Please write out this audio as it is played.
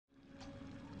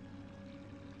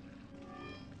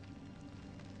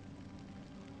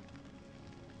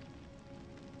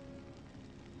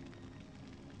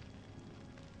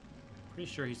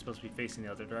Pretty sure he's supposed to be facing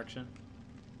the other direction.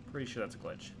 Pretty sure that's a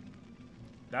glitch.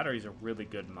 That or he's a really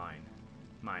good mime.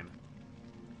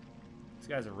 This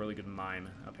guy's a really good mime,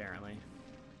 apparently.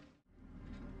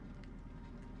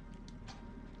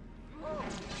 Oh,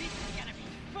 this is gonna be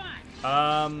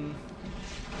fun.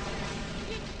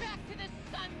 Get back to the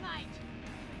sunlight.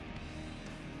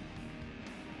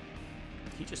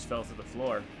 He just fell to the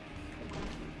floor.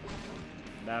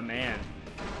 That man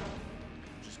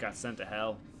just got sent to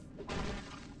hell.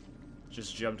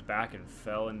 Just jumped back and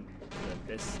fell into the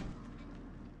abyss.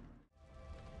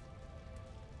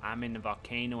 I'm in the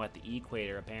volcano at the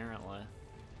equator, apparently.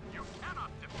 You cannot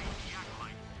defeat the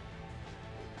Acolyte.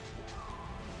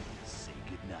 Say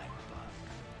goodnight, Buck.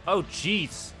 Oh,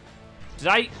 jeez.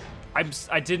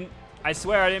 I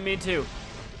swear I didn't mean to.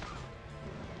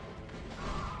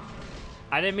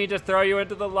 I didn't mean to throw you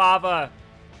into the lava.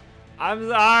 I'm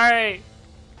sorry.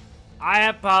 I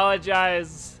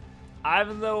apologize.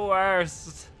 I'm the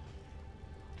worst.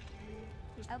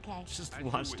 Okay. Just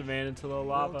launched a man into the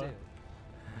lava.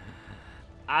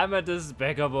 I'm a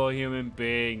despicable human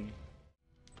being.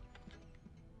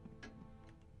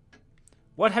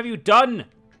 What have you done?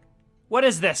 What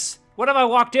is this? What have I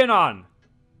walked in on?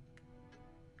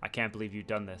 I can't believe you've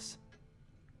done this.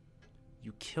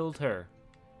 You killed her.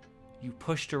 You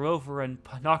pushed her over and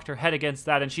knocked her head against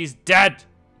that, and she's dead!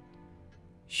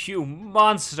 You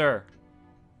monster!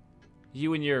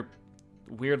 You and your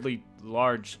weirdly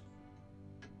large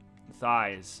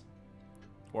thighs.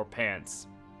 Or pants.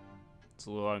 It's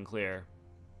a little unclear.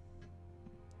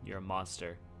 You're a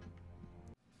monster.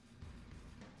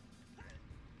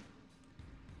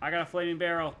 I got a flaming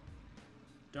barrel.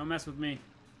 Don't mess with me.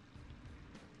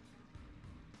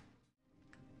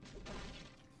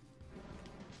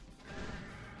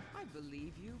 I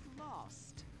believe you've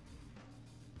lost.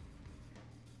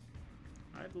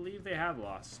 I believe they have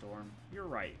lost, Storm. You're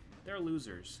right. They're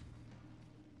losers.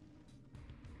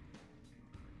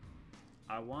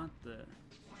 I want the... There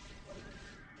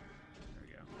we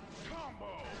go.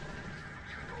 Combo.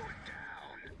 Go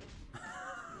down.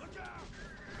 Look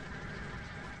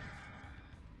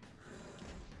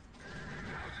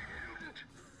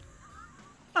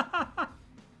out.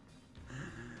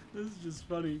 This is just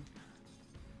funny.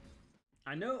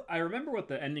 I remember what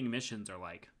the ending missions are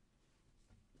like.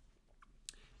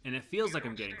 And it feels like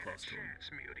I'm getting close to them.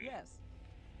 Yes.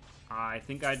 I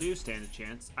think I do stand a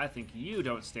chance. I think you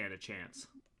don't stand a chance.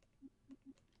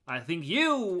 I think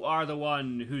you are the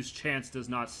one whose chance does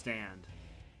not stand.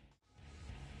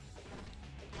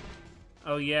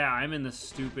 Oh yeah, I'm in the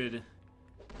stupid,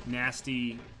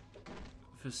 nasty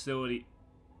facility.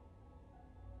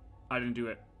 I didn't do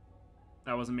it.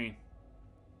 That wasn't me.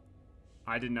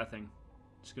 I did nothing.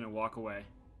 Just gonna walk away.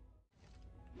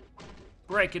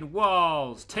 Breaking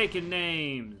walls, taking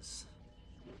names.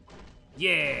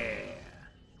 Yeah.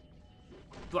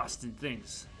 Busting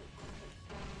things.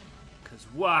 Cause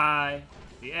why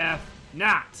the F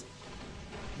not?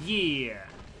 Yeah.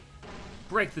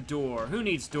 Break the door. Who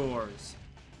needs doors?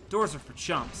 Doors are for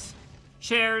chumps.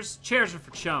 Chairs are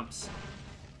for chumps.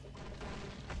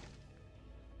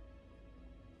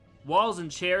 Walls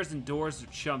and chairs and doors are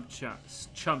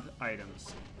chump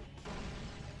items.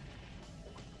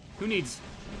 Who needs...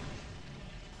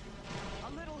 A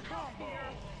little combo.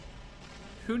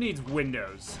 Who needs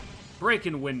windows?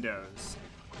 Breaking windows.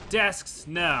 Desks?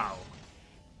 No.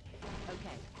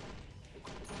 Okay.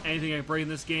 Anything I can break in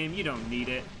this game, you don't need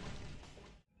it.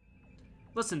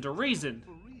 Listen to reason.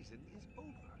 For reason is over.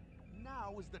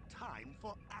 Now is the time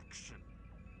for action.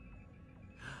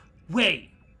 Wait.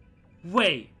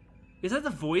 Is that the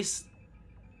voice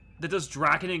that does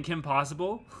Draken in Kim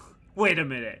Possible? Wait a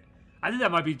minute. I think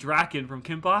that might be Draken from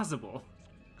Kim Possible.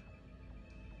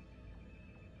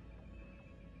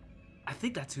 I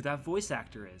think that's who that voice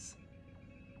actor is.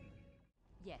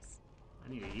 Yes.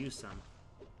 I need to use some.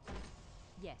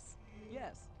 Yes.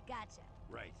 Yes. Gotcha.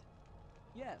 Right.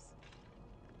 Yes.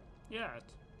 Yes,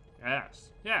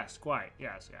 quite.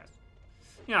 Yes.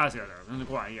 Yes,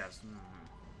 quite, yes.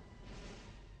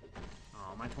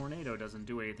 Oh, my tornado doesn't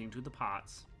do anything to the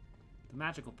pots. The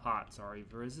magical pots are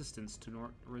resistant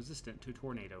to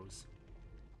tornadoes.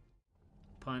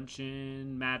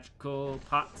 Punching magical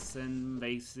pots and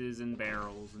vases and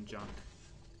barrels and junk.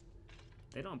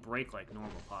 They don't break like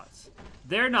normal pots.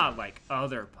 They're not like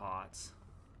other pots.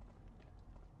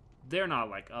 They're not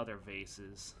like other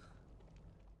vases.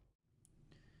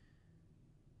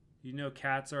 You know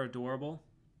cats are adorable?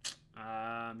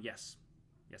 Yes.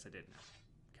 Yes, I did.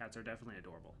 Cats are definitely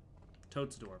adorable.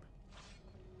 Toad's adorable.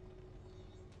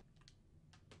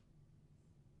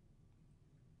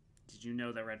 Did you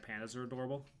know that red pandas are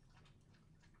adorable?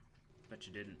 Bet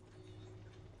you didn't.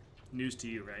 News to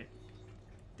you, right?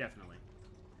 Definitely.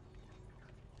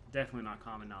 Definitely not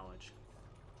common knowledge.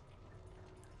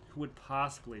 Who would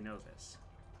possibly know this?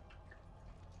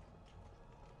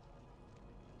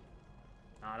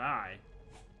 Not I.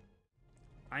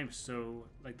 I'm so...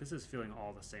 Like, this is feeling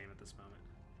all the same at this moment.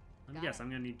 Let me guess, I'm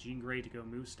gonna need Jean Grey to go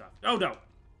move stuff. Oh, no!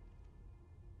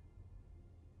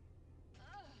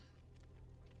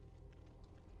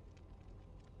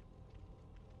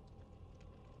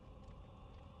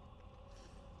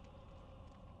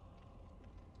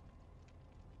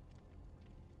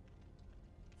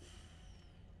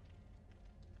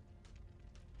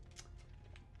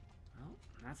 Well,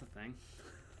 that's a thing.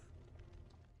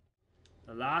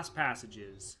 The lost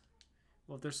passages.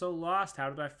 Well, if they're so lost, how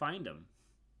did I find them?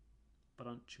 But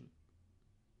on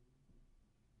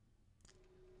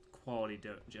quality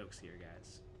jokes here,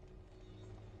 guys.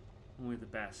 Only the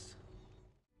best.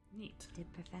 Neat.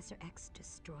 Did Professor X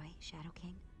destroy Shadow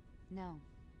King? No.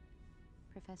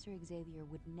 Professor Xavier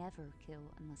would never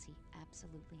kill unless he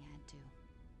absolutely had to.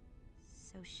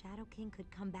 So Shadow King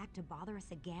could come back to bother us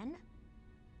again?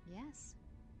 Yes.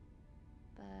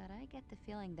 But I get the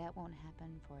feeling that won't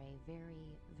happen for a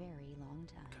very, very long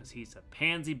time. Because he's a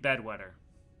pansy bedwetter.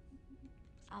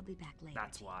 I'll be back later.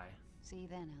 That's why. See you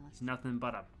then, Alice. It's nothing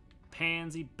but a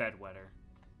pansy bedwetter.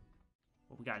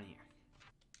 What we got in here?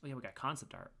 Oh yeah, we got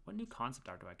concept art. What new concept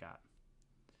art do I got?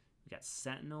 We got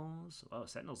Sentinels. Oh,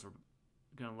 Sentinels are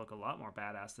gonna look a lot more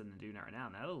badass than they do right now.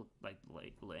 Now they look like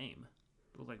lame.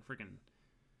 They look like freaking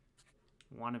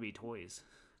wannabe toys.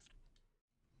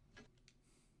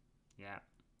 Yeah.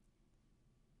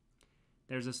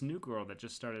 There's this new girl that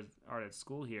just started art at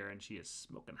school here, and she is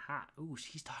smoking hot. Ooh,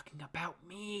 she's talking about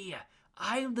me.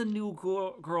 I'm the new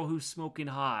girl who's smoking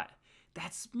hot.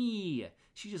 That's me.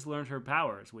 She just learned her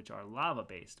powers, which are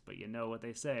lava-based. But you know what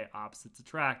they say. Opposites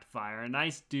attract. Fire and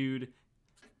ice, dude.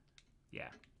 Yeah,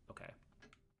 okay.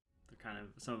 They're kind of,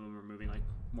 some of them are moving like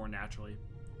more naturally.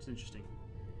 It's interesting.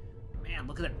 Man,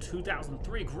 look at that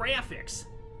 2003 graphics.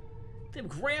 Them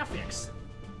graphics.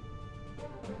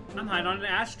 I'm hiding on an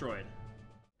asteroid.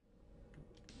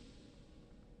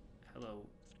 Hello.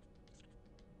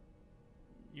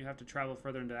 You have to travel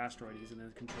further into the asteroid. He's in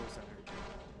the control center.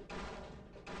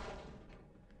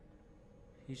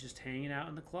 He's just hanging out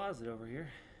in the closet over here.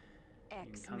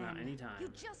 He can come out anytime. You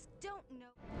just don't know.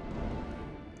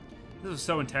 This was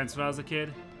so intense when I was a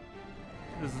kid.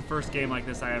 This is the first game like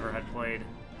this I ever had played.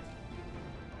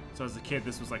 So as a kid,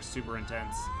 this was like super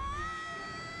intense.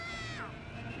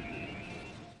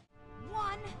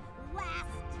 One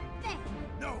last thing.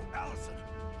 No, Allison,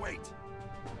 wait.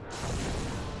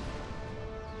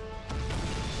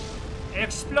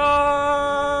 Explosion!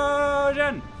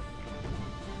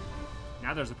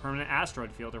 Now there's a permanent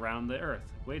asteroid field around the Earth.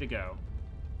 Way to go.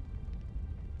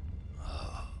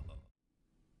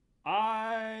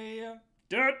 I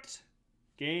did it!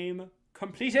 Game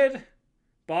completed.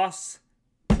 Boss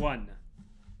won.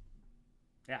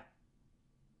 Yeah.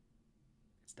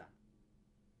 It's done.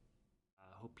 I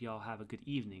hope y'all have a good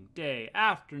evening, day,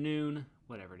 afternoon,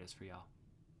 whatever it is for y'all.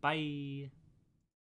 Bye.